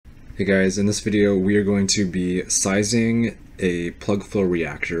Hey guys, in this video we are going to be sizing a plug flow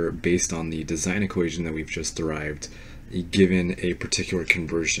reactor based on the design equation that we've just derived given a particular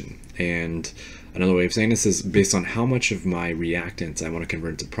conversion. And another way of saying this is based on how much of my reactants I want to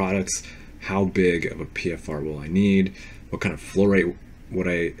convert into products, how big of a PFR will I need, what kind of flow rate would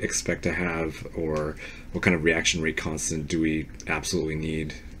I expect to have, or what kind of reaction rate constant do we absolutely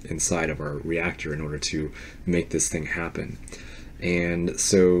need inside of our reactor in order to make this thing happen. And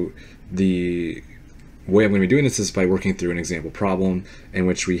so the way I'm going to be doing this is by working through an example problem in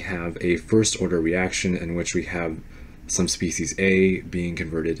which we have a first order reaction in which we have some species A being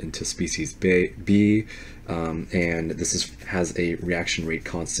converted into species B, and this has a reaction rate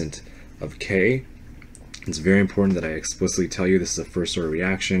constant of K. It's very important that I explicitly tell you this is a first order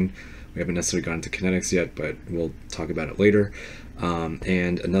reaction. We haven't necessarily gotten into kinetics yet, but we'll talk about it later.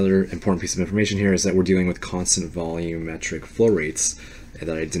 And another important piece of information here is that we're dealing with constant volumetric flow rates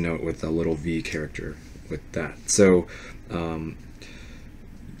that I denote with a little v character with that. So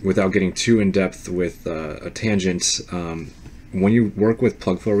without getting too in depth with a tangent, when you work with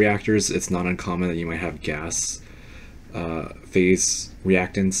plug flow reactors, it's not uncommon that you might have gas phase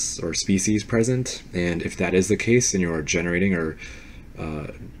reactants or species present. And if that is the case and you are generating or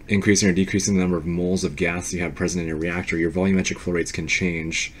increasing or decreasing the number of moles of gas you have present in your reactor, your volumetric flow rates can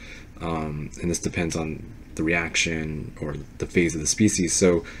change, and this depends on the reaction or the phase of the species.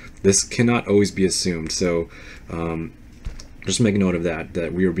 So this cannot always be assumed. So just make note of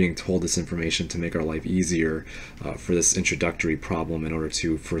that we are being told this information to make our life easier for this introductory problem in order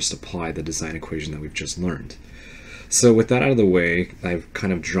to first apply the design equation that we've just learned. So with that out of the way, I've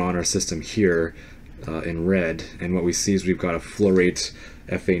kind of drawn our system here in red, and what we see is we've got a flow rate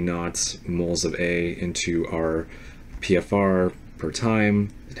FA naught moles of A into our PFR per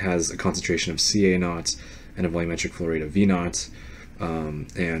time. It has a concentration of Ca naught and a volumetric flow rate of V naught,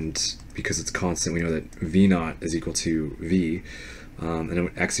 and because it's constant, we know that V naught is equal to V. And then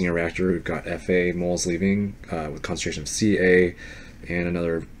exiting our reactor, we've got FA moles leaving with concentration of Ca and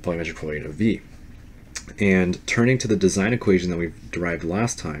another volumetric flow rate of V. And turning to the design equation that we've derived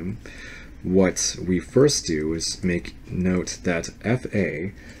last time, what we first do is make note that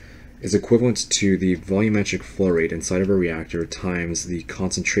Fa is equivalent to the volumetric flow rate inside of a reactor times the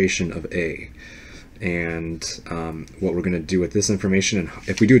concentration of A. And what we're going to do with this information, and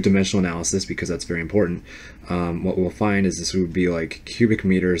if we do a dimensional analysis, because that's very important, what we'll find is this would be like cubic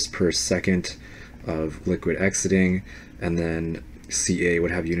meters per second of liquid exiting, and then Ca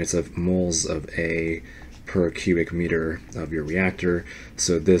would have units of moles of A per cubic meter of your reactor.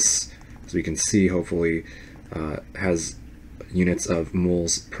 So this, as we can see, hopefully has units of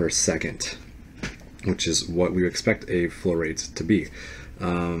moles per second, which is what we would expect a flow rate to be.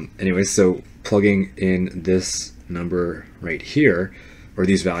 Anyway, so plugging in this number right here, or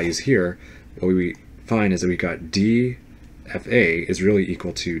these values here, what we find is that we got dFA is really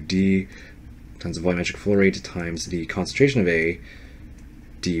equal to d times the volumetric flow rate times the concentration of A,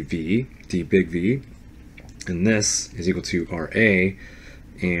 dV, d big V, and this is equal to RA,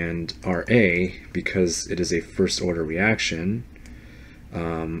 and RA, because it is a first order reaction,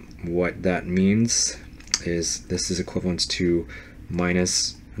 what that means is this is equivalent to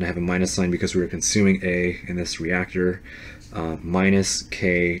minus, and I have a minus sign because we were consuming A in this reactor, minus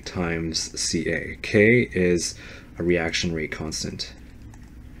K times Ca. K is a reaction rate constant.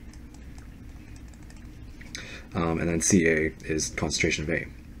 And then Ca is concentration of A.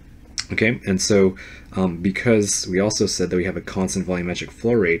 Okay, and so because we also said that we have a constant volumetric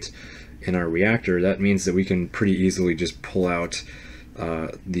flow rate in our reactor, that means that we can pretty easily just pull out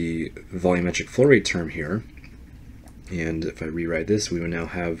the volumetric flow rate term here. And if I rewrite this, we will now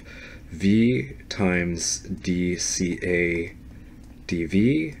have V times dCA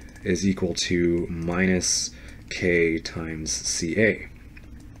dV is equal to minus K times Ca.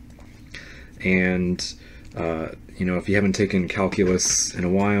 And you know, if you haven't taken calculus in a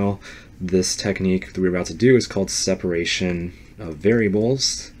while, this technique that we're about to do is called separation of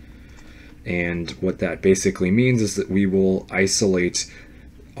variables. And what that basically means is that we will isolate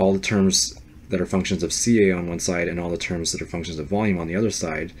all the terms that are functions of Ca on one side and all the terms that are functions of volume on the other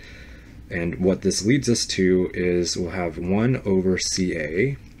side. And what this leads us to is we'll have 1 over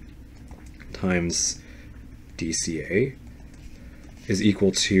Ca times dCa is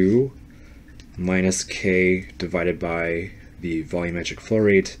equal to minus K divided by the volumetric flow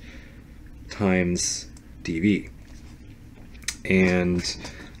rate times dV. And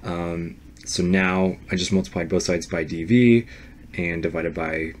so now I just multiplied both sides by dV and divided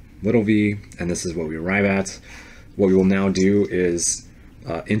by little v, and this is what we arrive at. What we will now do is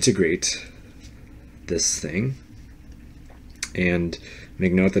integrate this thing and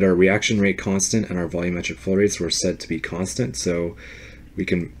Make note that our reaction rate constant and our volumetric flow rates were set to be constant, so we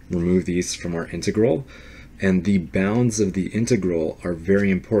can remove these from our integral. And the bounds of the integral are very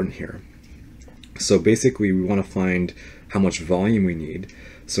important here. So basically we want to find how much volume we need.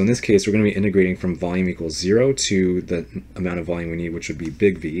 So in this case, we're going to be integrating from volume equals 0 to the amount of volume we need, which would be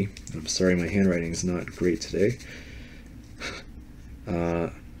big V. I'm sorry, my handwriting is not great today.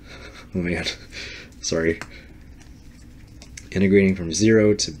 Oh man, sorry. Integrating from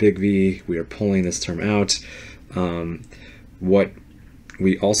 0 to big V, we are pulling this term out. What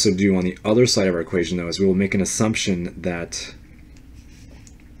we also do on the other side of our equation, though, is we will make an assumption that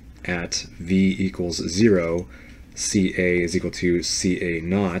at V equals 0, Ca is equal to Ca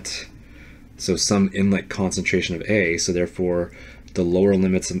naught, so some inlet concentration of A, so therefore the lower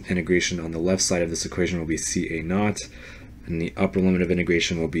limits of integration on the left side of this equation will be Ca naught, and the upper limit of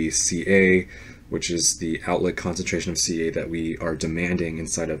integration will be Ca, which is the outlet concentration of Ca that we are demanding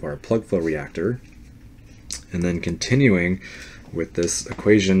inside of our plug flow reactor. And then continuing with this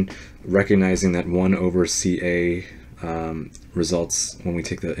equation, recognizing that 1 over Ca results, when we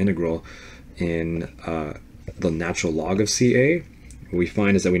take the integral, in the natural log of Ca. What we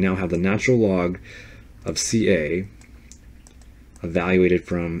find is that we now have the natural log of Ca evaluated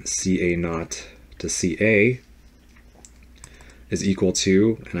from Ca naught to Ca is equal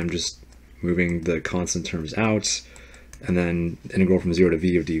to, and I'm just moving the constant terms out, and then the integral from 0 to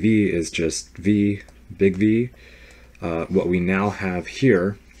V of dV is just V, big V. What we now have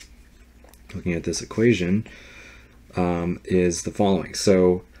here, looking at this equation, is the following.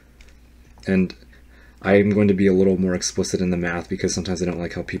 So, and I'm going to be a little more explicit in the math because sometimes I don't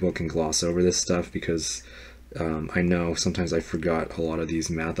like how people can gloss over this stuff, because I know sometimes I forgot a lot of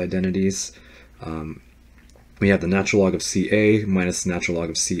these math identities. We have the natural log of Ca minus the natural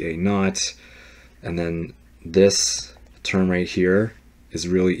log of Ca naught, and then this term right here is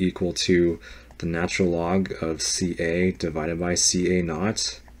really equal to the natural log of Ca divided by Ca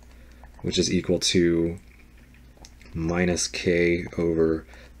naught, which is equal to minus K over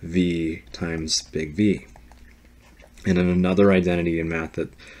V times big V. And then another identity in math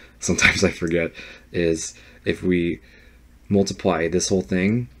that sometimes I forget is if we multiply this whole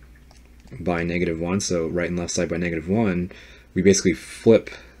thing by -1, so right and left side by -1, we basically flip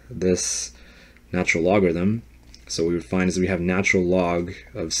this natural logarithm. So what we would find is we have natural log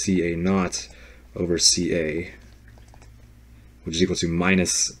of Ca naught over Ca, which is equal to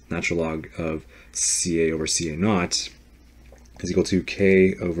minus natural log of Ca over Ca naught, is equal to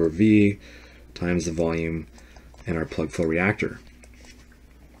K over V times the volume in our plug flow reactor.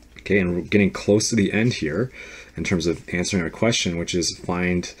 Okay, and we're getting close to the end here in terms of answering our question, which is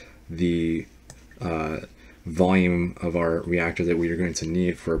find the volume of our reactor that we are going to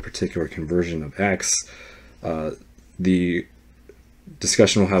need for a particular conversion of X. The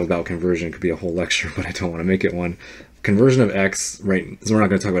discussion we'll have about conversion could be a whole lecture, but I don't want to make it one. Conversion of X, right, so we're not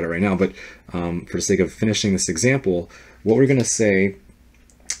going to talk about it right now, but for the sake of finishing this example, what we're going to say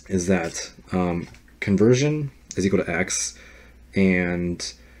is that conversion is equal to X,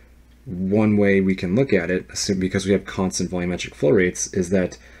 and one way we can look at it, because we have constant volumetric flow rates, is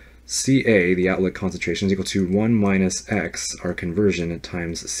that Ca, the outlet concentration, is equal to 1 minus X, our conversion,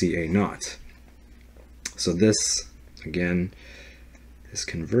 times Ca naught. So this, again, is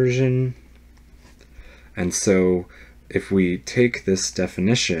conversion. And so if we take this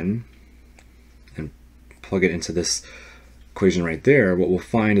definition and plug it into this equation right there, what we'll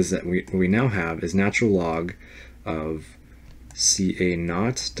find is that what we now have is natural log of Ca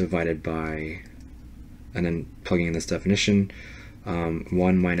naught divided by, and then plugging in this definition,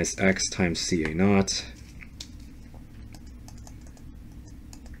 1 minus X times Ca naught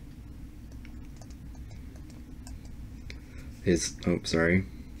is, oh, sorry,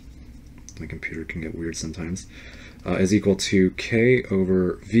 my computer can get weird sometimes, is equal to K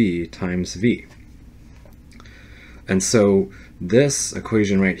over V times V. And so this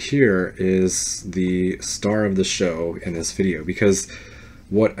equation right here is the star of the show in this video, because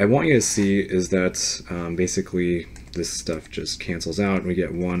what I want you to see is that basically this stuff just cancels out and we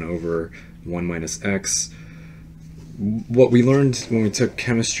get 1 over 1 minus X. What we learned when we took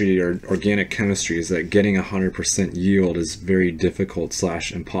chemistry or organic chemistry is that getting 100% yield is very difficult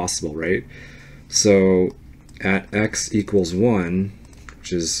 / impossible, right? So at X equals 1,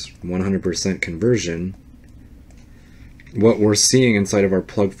 which is 100% conversion, what we're seeing inside of our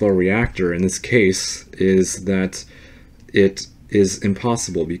plug flow reactor in this case is that it is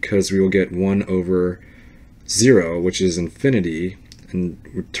impossible, because we will get 1 over 0, which is infinity, and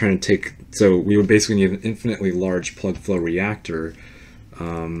we're trying to take, so we would basically need an infinitely large plug flow reactor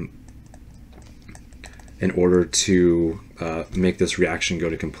in order to make this reaction go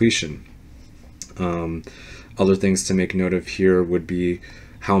to completion. Other things to make note of here would be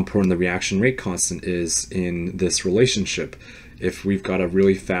how important the reaction rate constant is in this relationship. If we've got a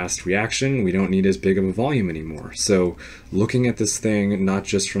really fast reaction, we don't need as big of a volume anymore. So looking at this thing, not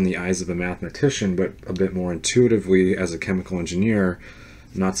just from the eyes of a mathematician, but a bit more intuitively as a chemical engineer,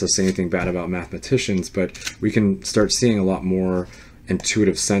 not to say anything bad about mathematicians, but we can start seeing a lot more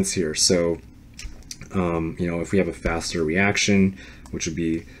intuitive sense here. So, if we have a faster reaction, which would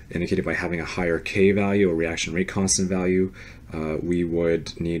be indicated by having a higher K value, or reaction rate constant value, we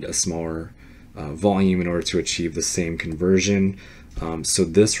would need a smaller volume in order to achieve the same conversion. So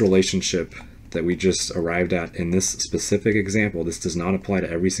this relationship that we just arrived at in this specific example, this does not apply to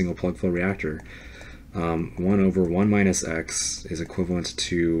every single plug flow reactor. 1 over 1 minus x is equivalent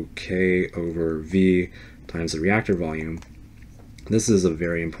to K over V times the reactor volume. This is a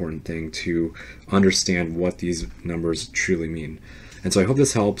very important thing to understand what these numbers truly mean. And so I hope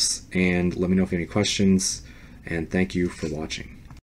this helps, and let me know if you have any questions, and thank you for watching.